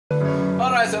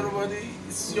Alright, everybody,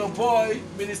 it's your boy,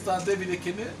 Minister David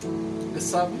Ekene, the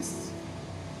psalmist.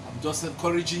 I'm just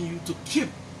encouraging you to keep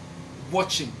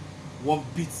watching One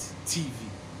Beat TV.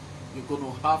 You're going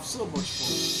to have so much fun.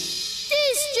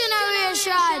 This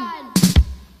generation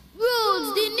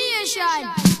rules the nation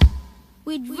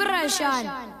with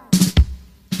version.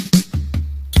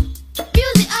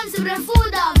 Music answer and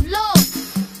full of love.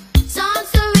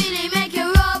 Songs to really make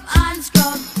you rub and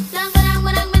scrub.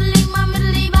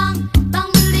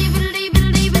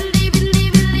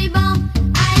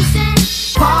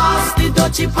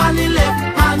 Chip on the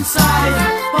left hand side.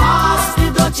 Pass the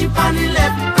dutchie on the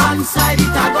left hand side. It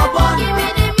a go bun. Give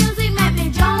me the music, make me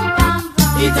jump and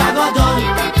fun. It a go done.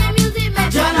 Give me the music,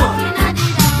 make me looking at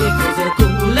it. It was a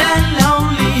cool and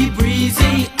lonely,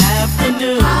 breezy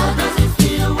afternoon. How does it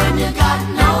feel when you got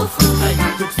no food?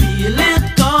 I could feel it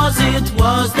 'cause it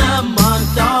was the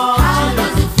month of How June.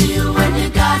 does it feel when you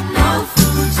got no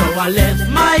food? So I left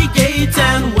my gate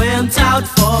and went out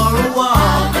for a How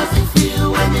walk. does it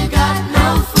feel when you got no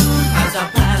food? As I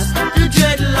passed the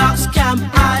dreadlocks camp,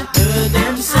 I heard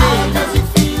them How say, does it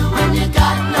feel when you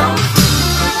got no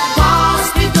food? pass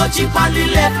the dutchie on the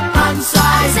left hand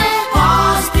side.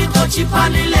 Pass the dutchie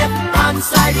on the left hand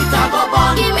side. It a go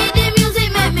bun. Give me the music,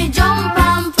 make me jump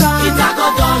and prance. It a go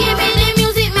done. Give me the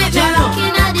music, make me Jano.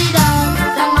 looking at it.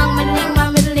 Bang bang middling,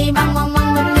 bang middling, bang bang bang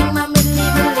middling, bang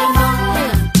middling, middling,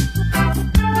 bang.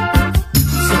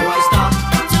 So I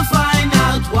stopped to find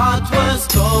out what was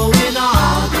going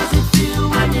How on. does it feel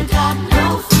when you got no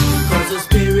food? 'Cause the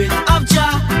spirit of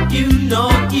Jah, you know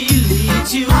he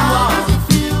leads you How on. does it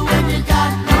feel when you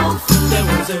got no food? There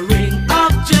was a ring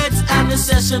of jets and the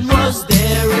session was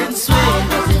there in How swing.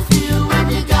 does it feel when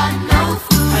you got no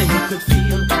food? And you could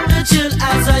feel the chill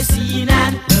as I seen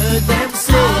and heard them How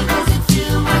say, does it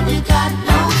feel when you got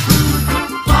no food?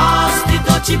 pass the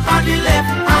dutchie on the left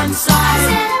hand side.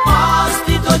 Pass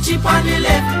the dutchie on the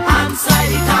left hand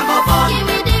side. It a go bun. Give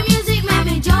me the music, make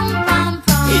me jump and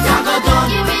prance. It a go done.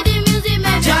 Give me the music,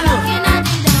 make me Jano. looking at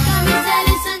it. Me say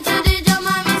listen to the drum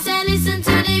and me say listen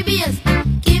to the bass.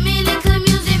 Give me little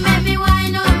music, make me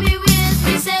wind up me waist.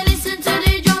 Me say listen to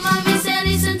the drum and me say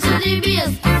listen to the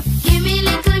bass. Give me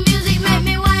little music, make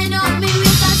me wind up me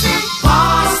waist. I say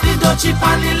Pass the dutchie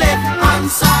on the left hand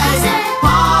side.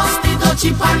 Pass the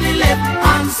dutchie on the left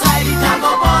hand side. It a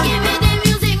go bun. give me the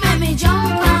music, make me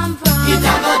jump and prance. It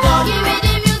a go done. Give me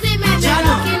the music, make me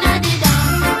Jano. looking at it.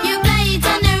 You play it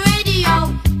on the radio,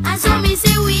 and so me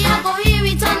say we a go hear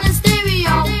it on the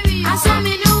stereo. And so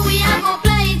me know we a go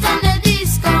play it on the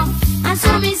disco. And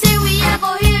so me say we a go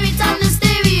hear it on the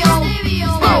stereo.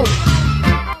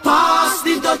 Pass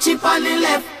the dutchie on the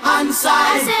left hand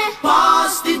side.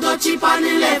 Pass the dutchie on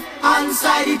the left hand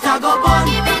side. It a go bun.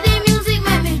 Give me the music,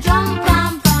 make me jump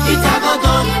and prance. It a go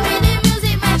done. Give me the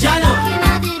music, make me Jano. looking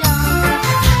at it.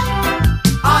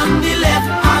 On the left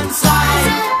hand side.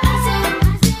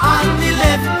 On the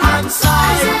left hand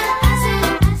side.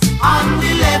 On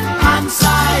the left hand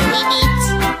side.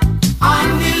 On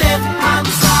the left hand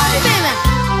side.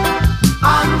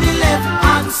 On the left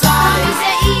hand We side.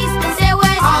 say east, we say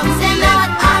west, On we the say left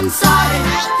north hand side.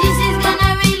 This is gonna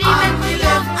really On make me the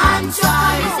love left and hand try.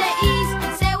 side. We say east, we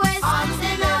say west, On we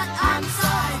say the left north hand and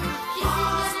side. This is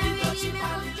Pass gonna the really dutchie make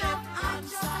on me the love left and hand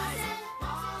try. side.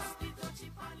 Pass the dutchie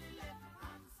on the left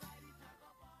hand side.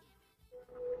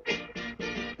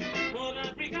 Mon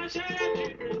Africa shine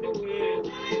in the way.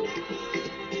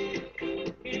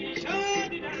 Can you show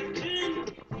the direction?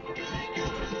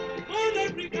 Mon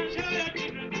Africa shine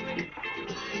in the way.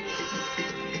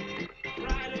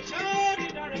 Try to show the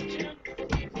direction.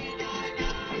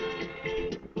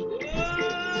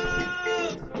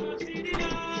 Oh, so see the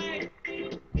light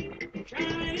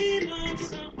shining on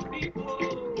some people.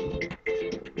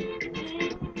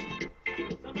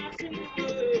 Some have seen the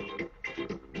way.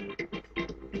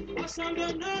 Some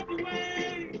don't know the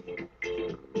way.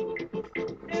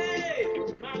 Hey,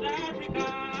 Mount Africa,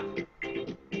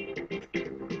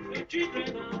 the children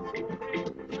are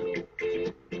suffering.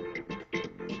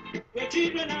 The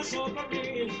children are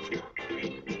suffering.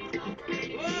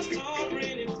 Oh,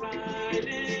 suffering in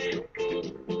silence.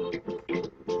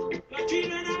 The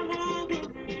children are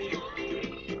hungry.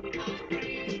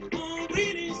 Hungry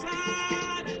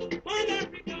inside. Mount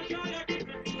Africa, show your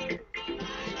children the way.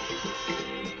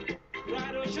 Try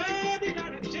to show the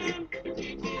direction.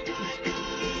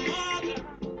 Mother,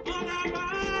 Mother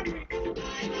Mary.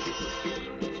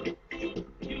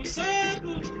 You so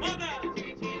good, Mother.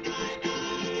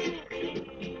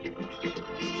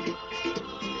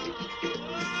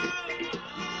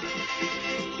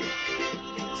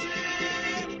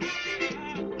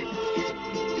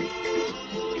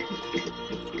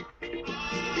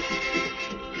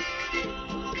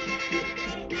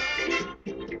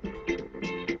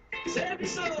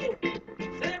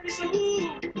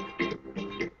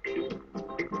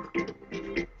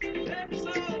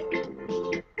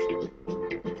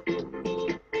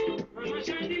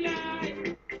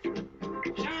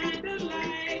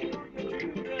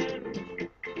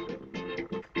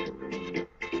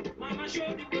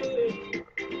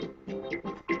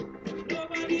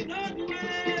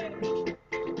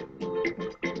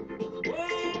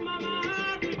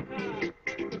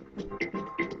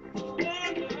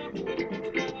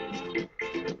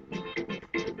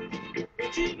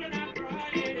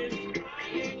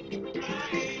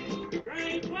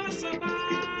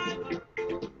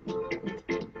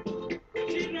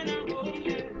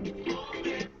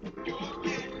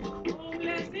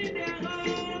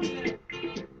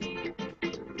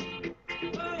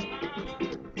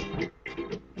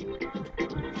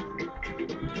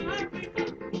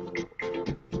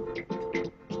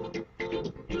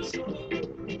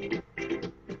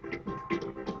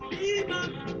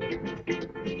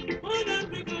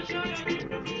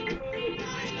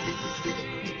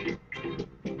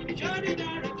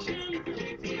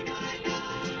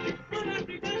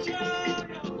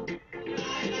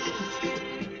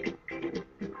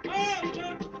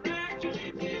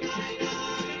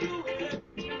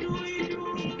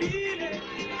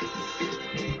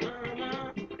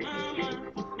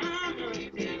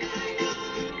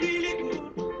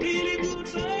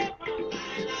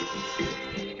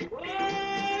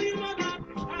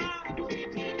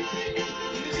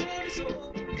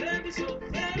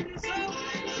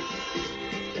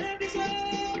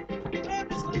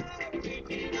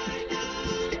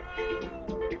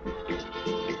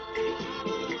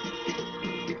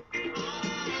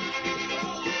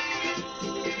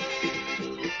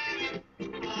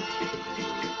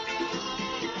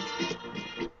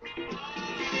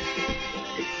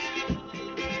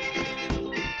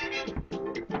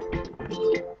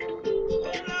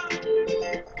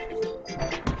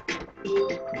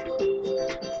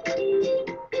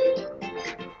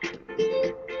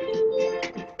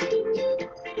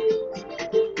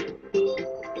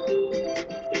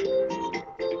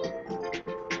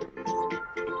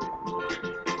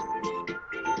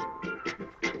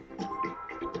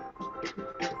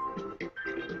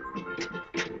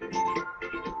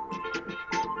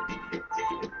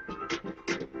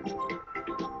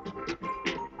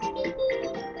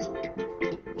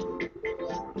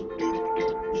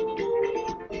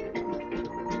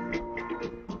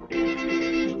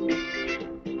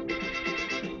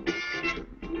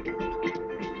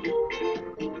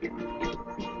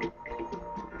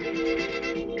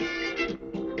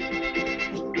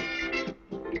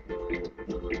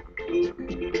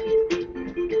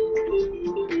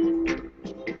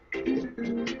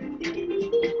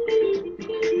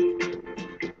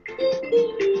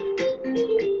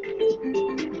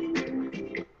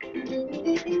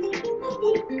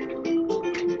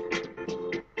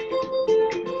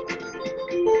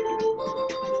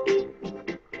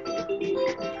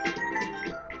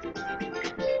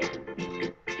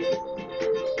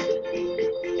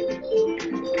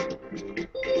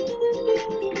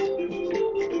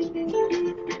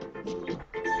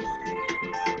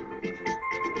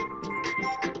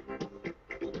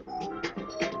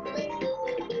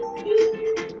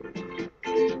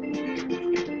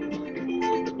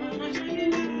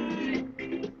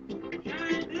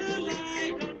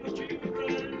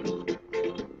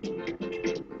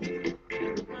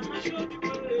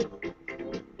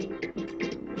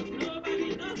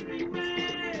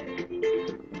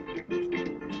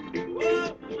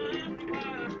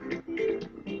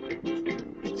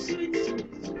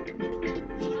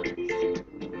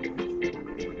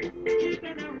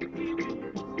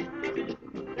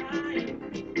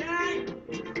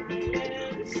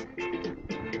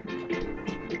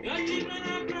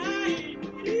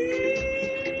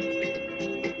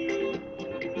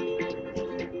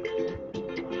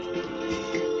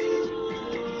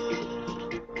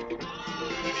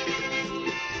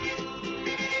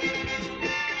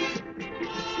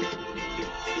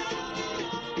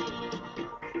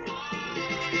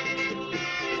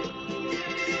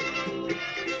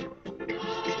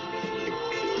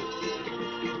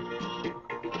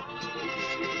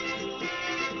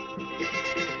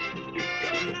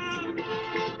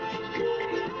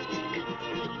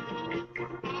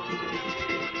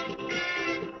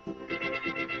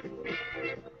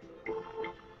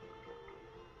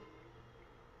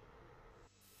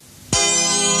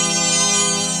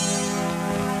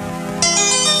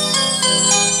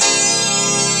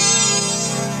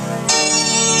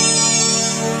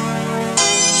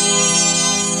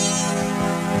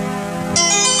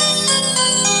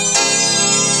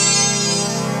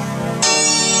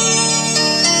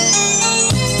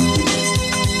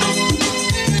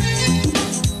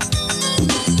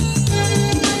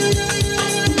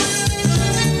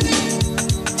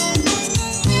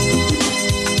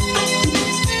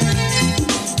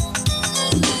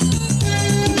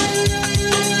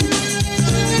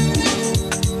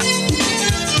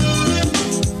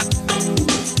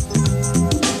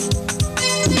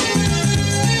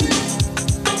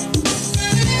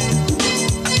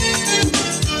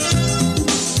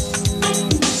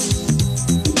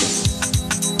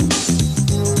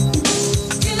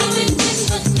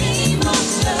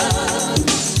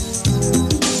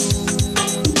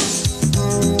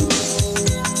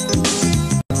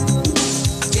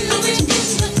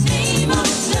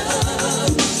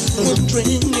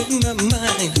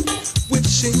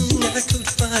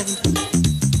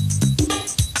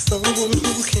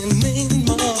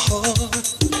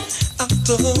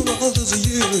 After all those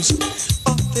years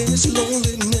of this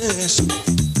loneliness,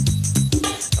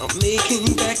 I'm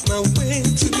making back my way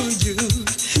to you.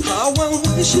 How I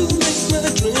wish you make my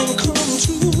dream come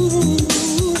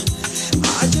true.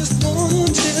 I just wanna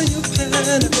tell you, pat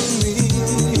on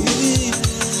me.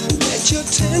 Let your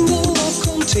tender love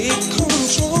come take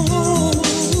control.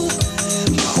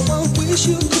 How I wish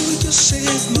you could just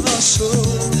save my soul.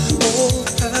 Oh,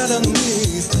 pat on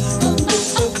me. Oh,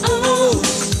 oh, oh,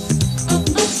 oh,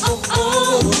 oh,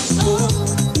 oh, oh.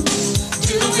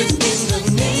 Do it in the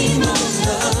name of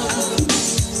love.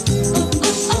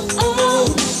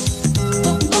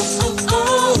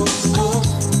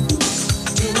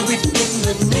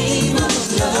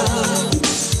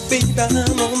 Baby,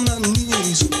 I'm on my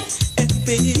knees and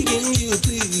begging you,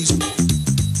 please.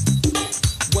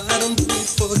 Why don't we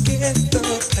forget the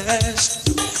past?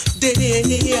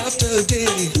 Day after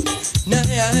day,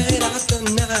 night after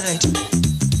night.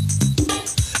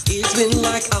 It's been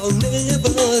like I'll never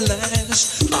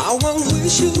last. How I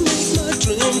wish you make my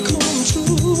dream come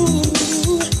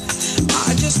true.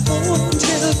 I just wanna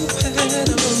tell you, pat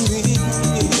on me.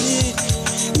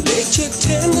 Let your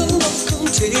tender love come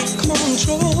take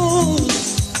control.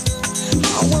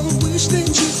 How I wish that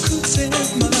you could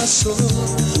save my soul.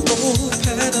 Oh,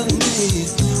 pat on me.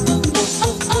 Oh, oh,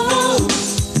 oh, oh,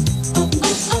 oh,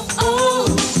 oh, oh,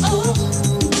 oh.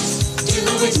 Do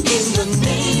it in the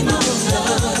name of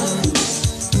love.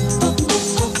 Oh,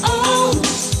 oh, oh, oh,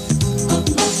 oh,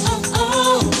 oh,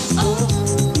 oh, oh.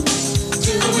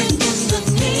 Do it in the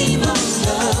name of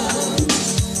love.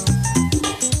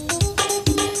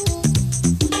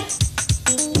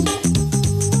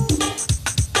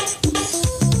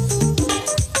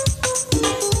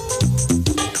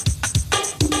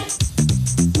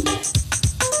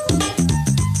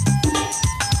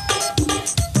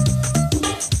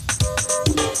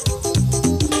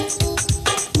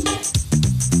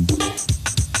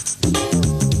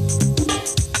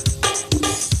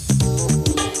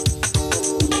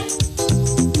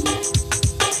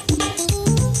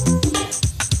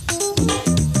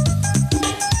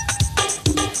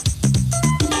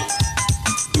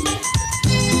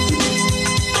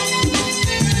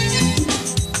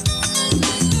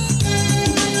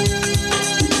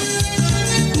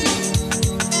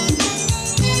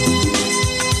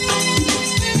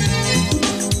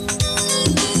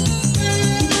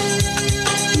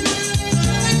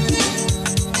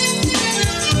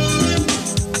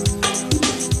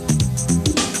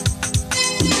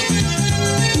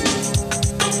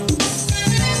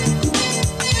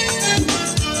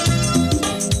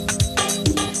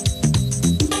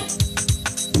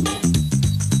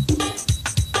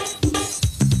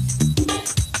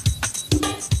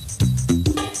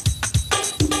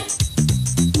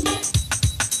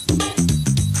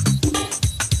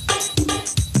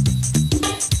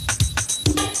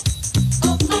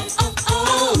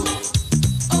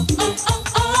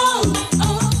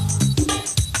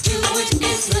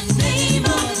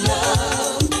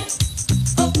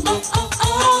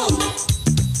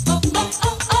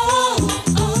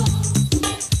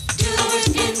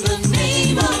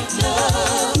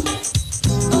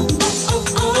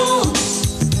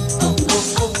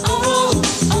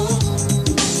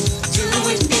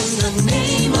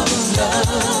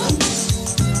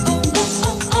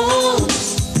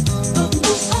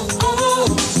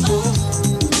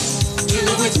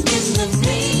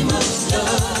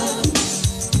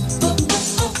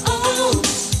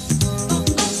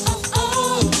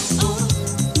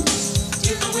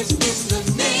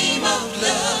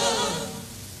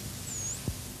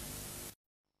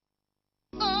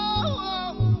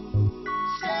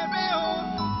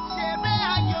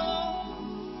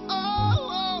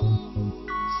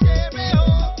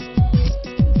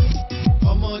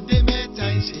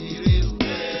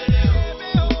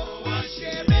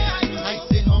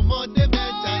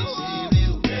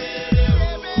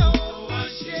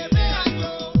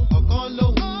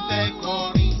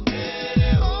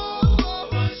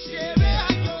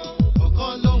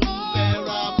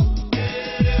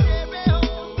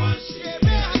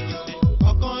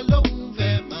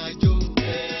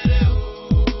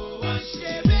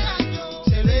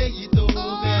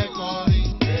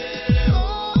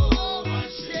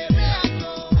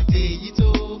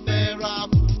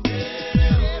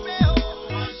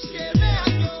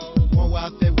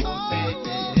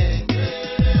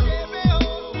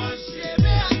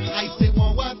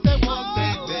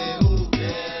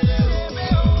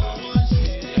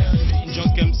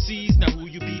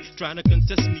 trying to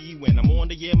contest me. When I'm on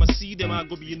the air, I see them, I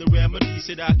go be in the remedy.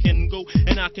 Said I can go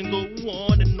and I can go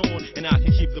on and on. and I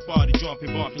can keep the party jumping,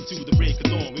 bumping to the break of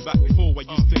dawn. Way back before I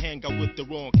used to hang out with the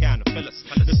wrong kind of fellas.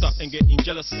 They started getting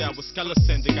jealous, I was callous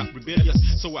and they got rebellious.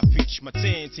 So I pitched my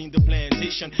tent in the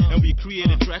plantation, and we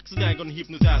created tracks that are gonna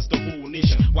hypnotize the whole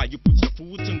nation. Why you put your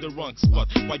foot in the wrong spot?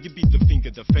 Why you beat the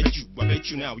finger that fed you? I bet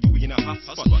you now you in a hot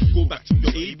spot. Go back to your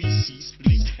ABCs,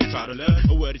 please, and try to learn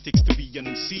what it takes to be an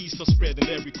MC. So spreading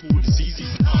every cool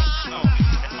diseases.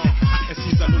 And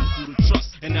since I know who to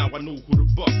trust, and now I know who to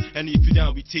bust. And if you're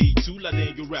down with T2,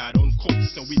 then you ride on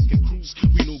coast, and we can cruise.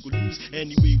 We no go lose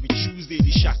anyway we choose.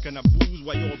 Daily shock and a booze,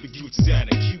 while all be guilty and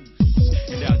accused.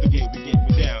 And that's the game we get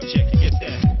me down. Check it, get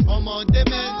that. I'm on the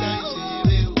man,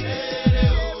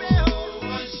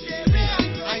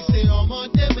 I say I'm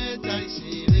on the man, I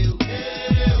see you.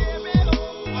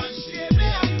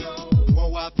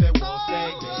 One wife and one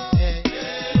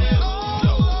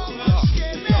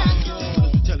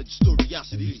telling the story, I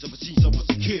see these ever seen someone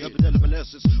a kid. I've been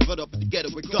lessons, right up in the ghetto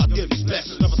where God gave his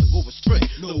blessings. Never to go astray,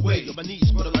 no way, on my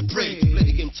knees, brother, I pray. Play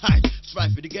the game tight,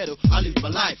 strive for the ghetto. I live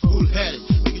my life full headed.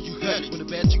 You heard it, when the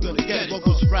best you're gonna get it. What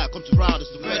goes around comes around,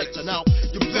 it's the verdict. And now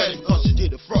you're better because you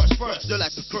did it first. Still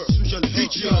like the curse, we shall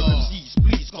reach you. MCs,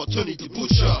 please, call Tony the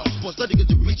Butcher. For study get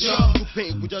the richer, who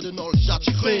paint without the knowledge that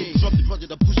you claim. Drop the brother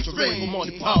that pushed your rain for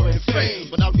money, power, and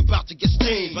fame. But now you're about to get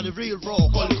stained by the real raw,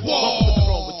 call it war. What's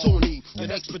wrong with Tony? An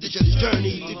expedition is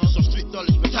journey. Give you some street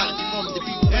knowledge, mentality from the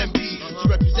BMB to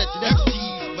represent the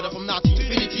MC. But if I'm not to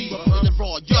infinity, in the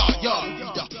raw,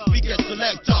 we get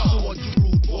selector. So what you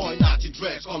rude boy, not your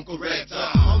dress, come correct.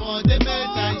 I'm on the man,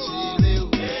 I see you.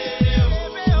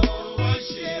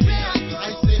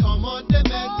 I say I'm on the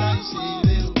man, I see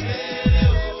you.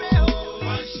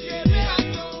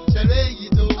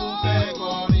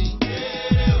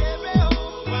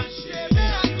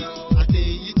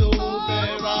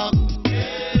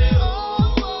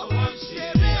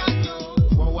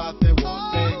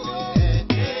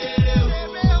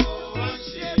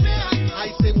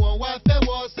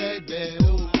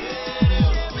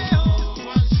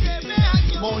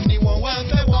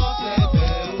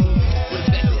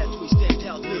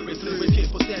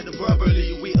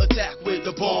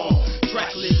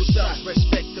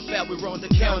 We're on the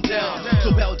countdown,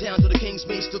 so bow down to the king's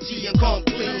Mr. T and come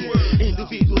clean.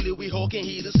 Individually we hawk and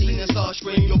hear the scene and start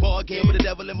scream. Your bar game with the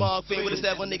devil and Mark Fame with the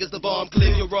 7 niggas the bomb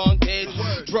clip. You're wrong head,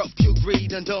 drop you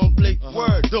greed and don't blink.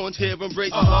 Word, don't hear and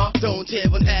break. Don't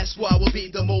even ask why we'll be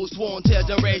the most wanted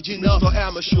and raging up. For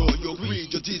amateur, your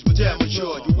greed, your deeds with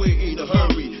amateur. You wait in a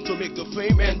hurry to make the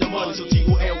fame and the money. So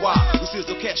T-O-N-Y, we see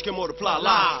the cash can multiply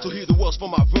live. So hear the words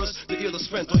from my verse, the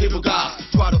illest friend or evil guys.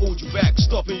 Try to hold you back,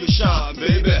 stopping your shine,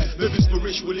 baby. Live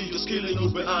spiritually, just killing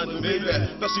you behind the baby.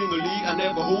 Best in the league, I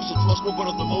never hold, so trust me, one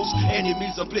of the most.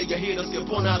 Enemies and play your haters get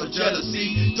born out of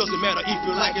jealousy. Doesn't matter if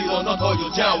you like it or not, or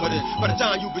you're down with it. By the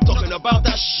time you be talking about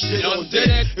that shit on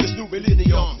dead, it's new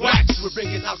millennium. Wax, we're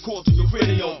bringing out core to your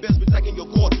cranium. Best be tagging your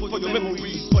cord for your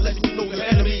memories, for letting you know your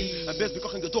enemy. And best be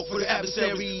cocking the dog for the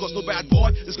adversary. Cause no bad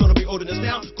boy is gonna be holding us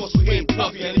down, cause we ain't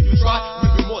fluffy. And if you try,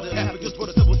 we'll be more than happy. Just for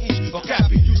the 7-inch or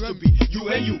cappy used to be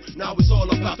you and you. Now it's all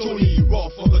about Tony. Raw,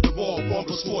 fuck the raw,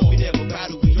 rumble squad. We never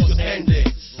battle, we just end it.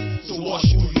 So watch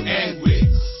who you end with.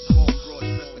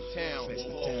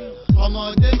 I'm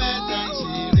on the man, I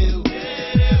see you.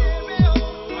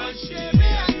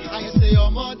 I say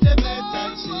I'm on the man,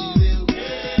 I see you.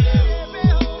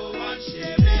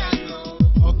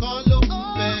 I can't look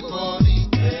back on it.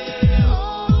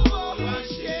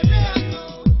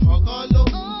 I can't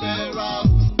look back around.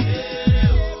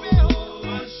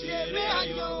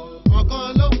 I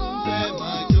can't look back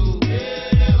my door.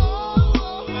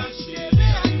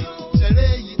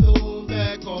 Say you go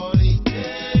back on it.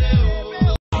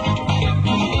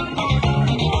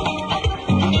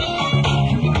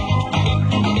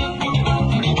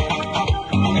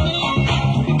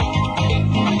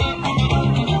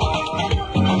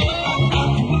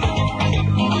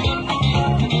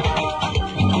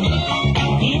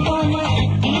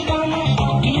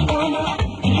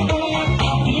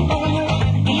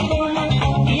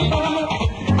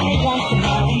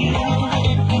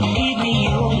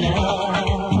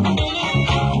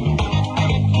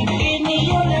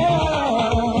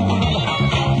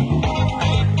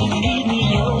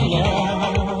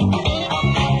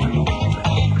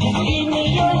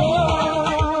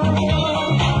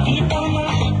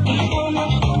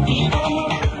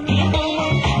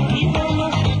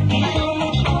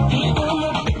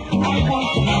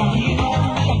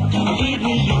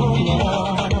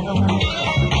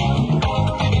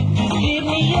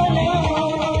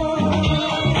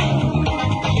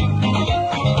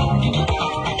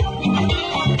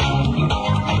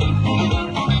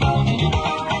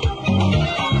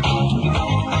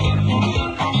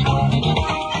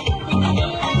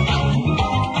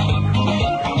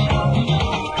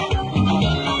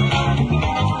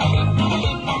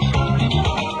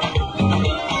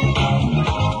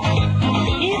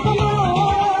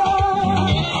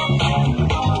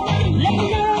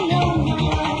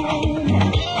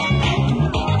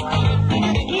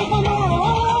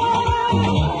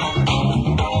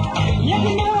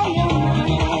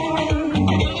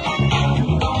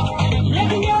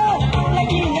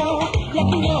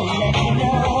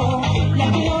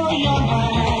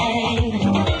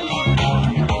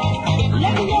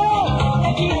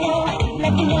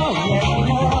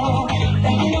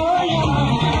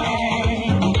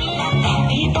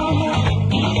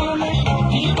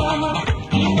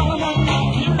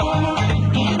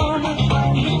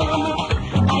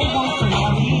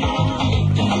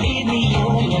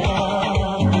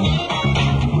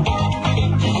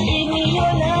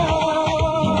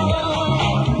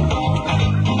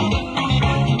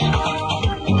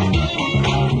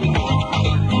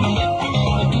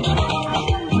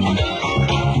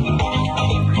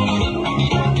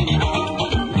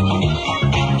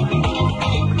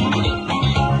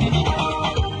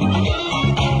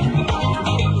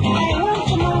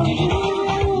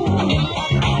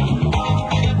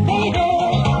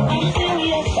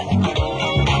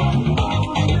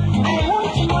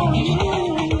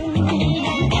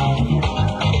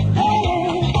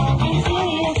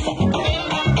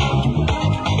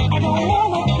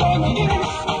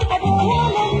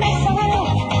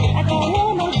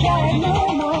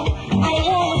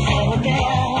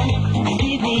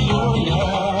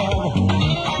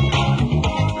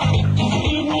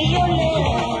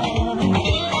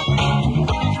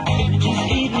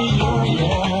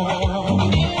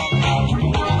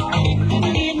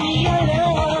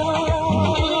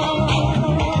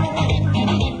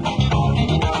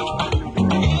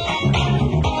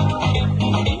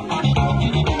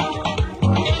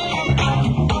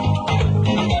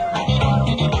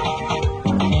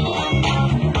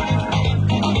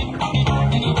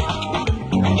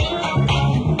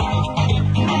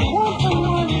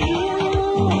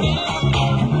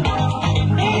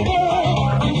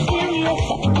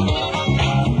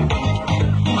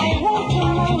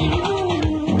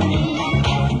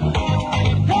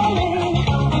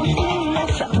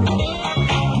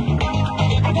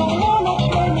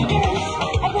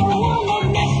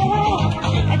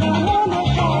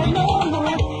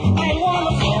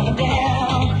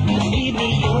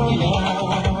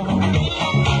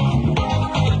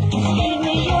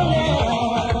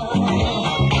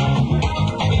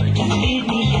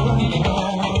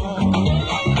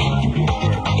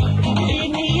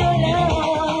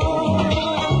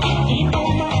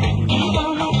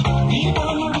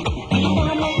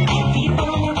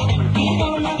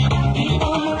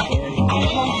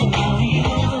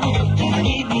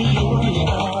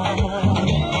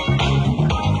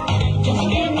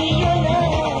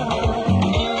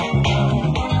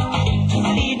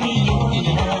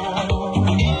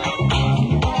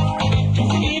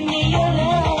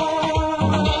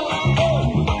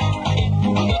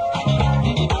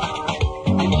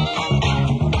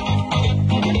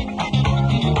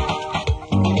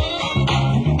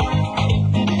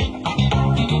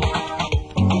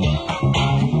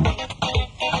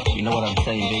 You know what I'm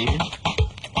saying, baby?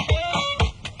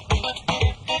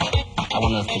 I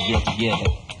want us to get together.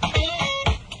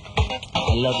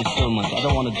 I love you so much. I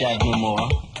don't want to dab no more.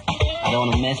 I don't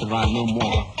want to mess around no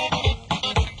more.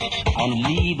 I want to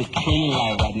live a clean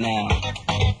life right now.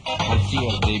 I'm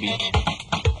serious, baby.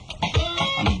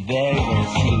 I'm very, very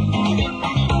serious.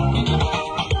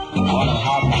 I want to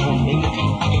have my own baby.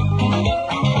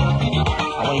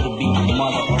 I want you to be the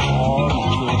mother of all my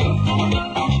children.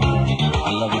 I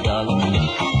love you, darling.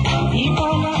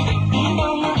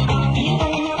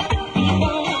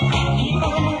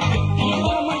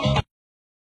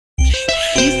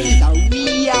 This is a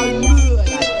real world of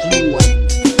joy.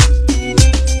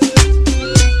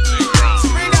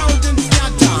 Spread out and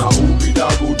scatter. Now who be the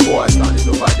good boy standing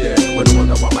over there? When you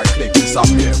wonder why my clique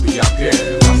disappear, reappear.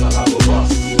 That's a lot of us.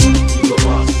 He go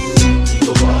bust, he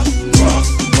go bust,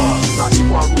 bust, bust. Now if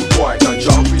one good boy can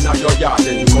jump in at your yard,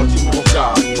 then you continue off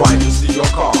guard, trying to see your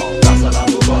car. That's a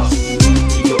lot of us.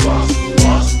 He go bust,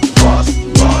 bust, bust,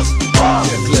 bust,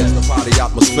 bust. Yeah, clears the party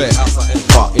atmosphere as I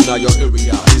enter in your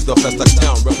area. He's the festa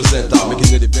town representer, making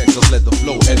it vex, just let the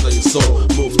flow enter your soul.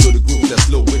 Move to the groove that's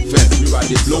slow with fence. We ride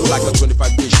it blow like a 25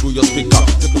 gauge through your speaker.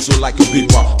 Tickle so like a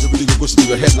beaver. The rhythm goes through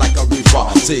your head like a river.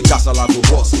 Say Casalago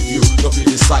boss if you don't feel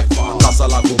the cipher.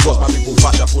 Casalago boss, my people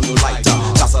fashion for no lighter.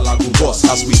 Casalago boss,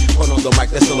 as we turn on the mic,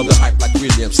 let's turn up the hype like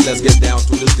Williams. Let's get down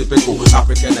to this typical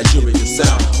African Nigerian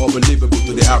sound. Unbelievable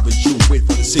to the average you. Wait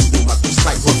for the signal, my two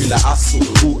strike popular ass.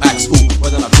 Who asks who?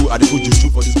 Whether I do, I do good you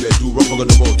for this bed. Do rock on the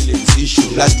road, this issue.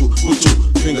 Let's do put two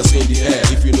fingers in the air.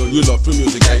 If you know you love free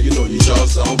music and you know you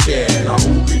just don't care. Now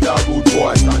who be that good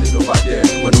boy standing over there?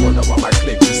 When you wonder why my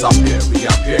clique disappear,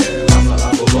 reappear. That's a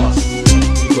lot of us.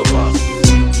 He go bust,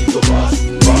 he go bust,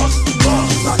 bust,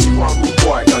 bust. Now if one good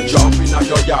boy can jump in at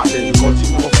your yard, then you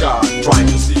continue off guard, trying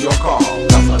to see your car.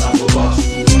 That's a lot of us.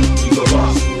 He go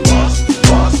bust, bust,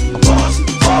 bust, bust,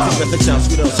 bust. Perfect chance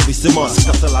with us, so we say must.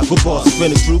 Casalago boss,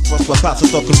 when it's true, cross my paths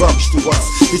are talking rubbish to us.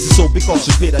 This is so because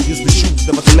you paid, I use the shoes.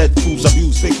 Never to let fools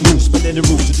abuse fake news. But then the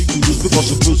rules to the use because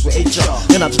you bruise with HR.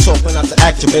 You're not to talk, you're not to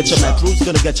act, you betcha. My crew's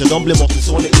gonna get you, don't blame us, it's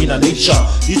only in our nature.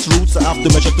 These roots I have to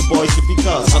measure the boys to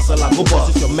because Casalago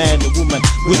boss, if you're man, the woman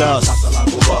with us.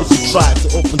 If you try to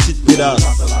open it with us,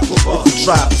 if you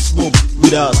try to smoke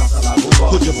with us,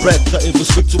 put your breath, can't even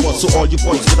speak to us. So all you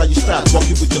boys, whether you start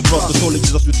walking with your trust, cause only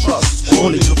Jesus we trust.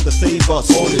 Only Jesus to save us,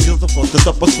 only Jesus the first to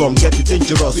stop us from getting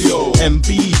dangerous. MB,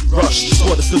 rush,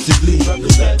 squad exclusively.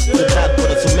 The bad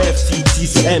brothers from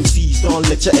FCTs and MCs, don't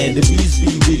let your enemies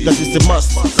be weak, cause it's a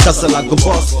must. Casalago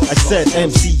boss, I said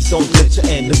MCs, don't let your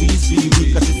enemies be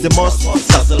weak, cause it's a must.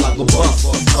 Casalago boss,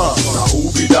 Now who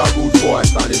be that good boy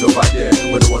standing over there?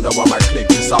 When you wonder why my clique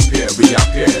disappear,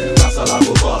 reappear.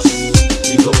 Casalago boss,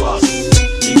 he go bust,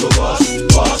 he go bust,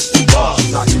 bust,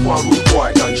 bust. Now if one good boy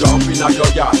can jump in at your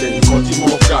yard, then you continue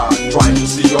off guard, trying to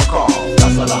see your car.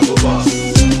 Casalago boss,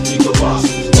 he go bust,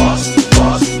 bust,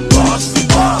 bust, bust,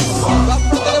 bust.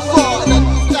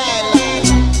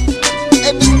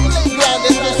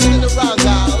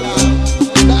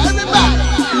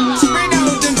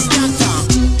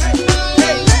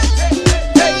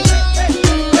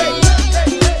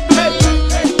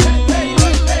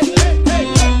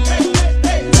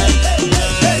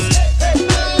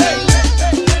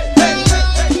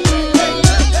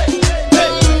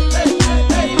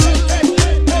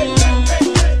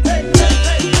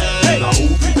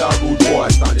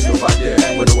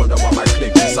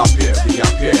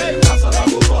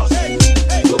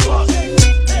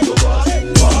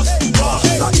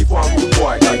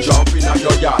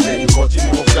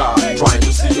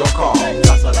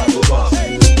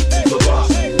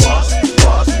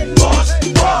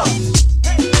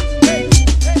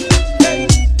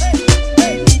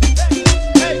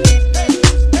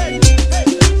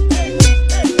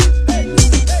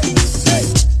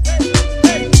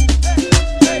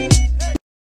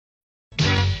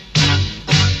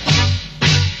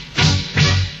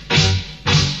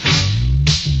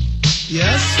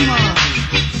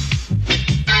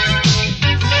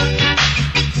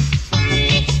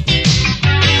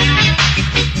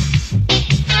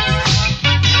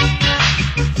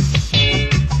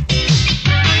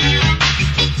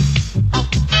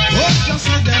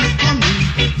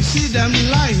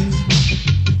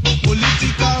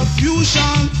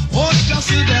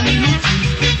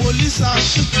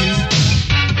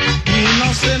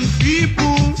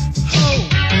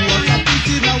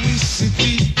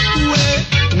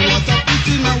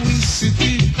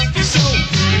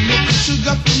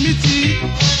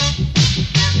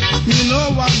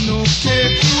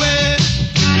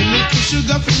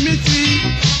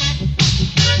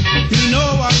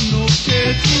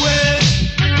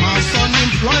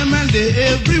 Employment day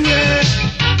everywhere.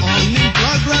 On in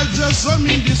progress, just roam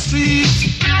in the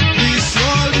streets. This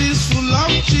world is full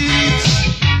of cheats.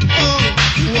 Oh,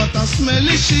 what a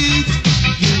smelly shit.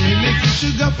 Give me little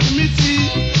sugar for me tea.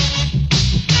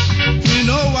 Me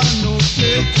no want no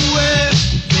take away.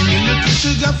 Give me little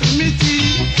sugar for me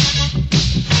tea.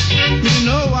 Me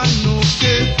no want no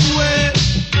take away.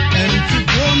 Empty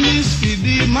promise for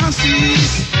the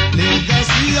masses.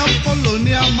 Legacy of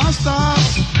colonial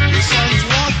masters. The sons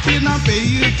walking and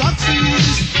paying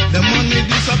taxes. The money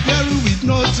disappearing with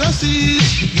no traces.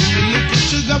 Give me little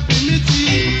sugar for me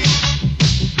tea.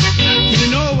 Me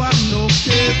no want no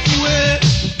take away.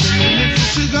 Give me little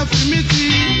sugar for me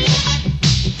tea.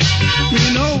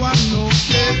 Me no want no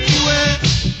take away.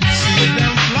 See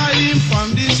them flying from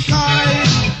the sky.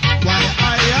 Why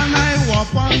I and I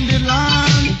walk on the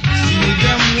land. See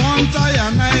them want I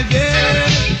and I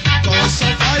dead. Cause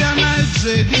of I and I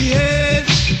dread the head.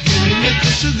 Give me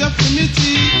little sugar for me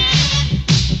tea.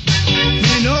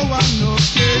 Me no want no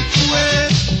take away.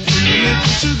 Give me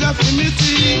little sugar for me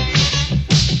tea.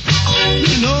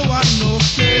 Me no want no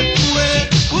take away.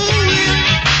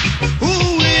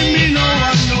 Ooh, me no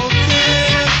want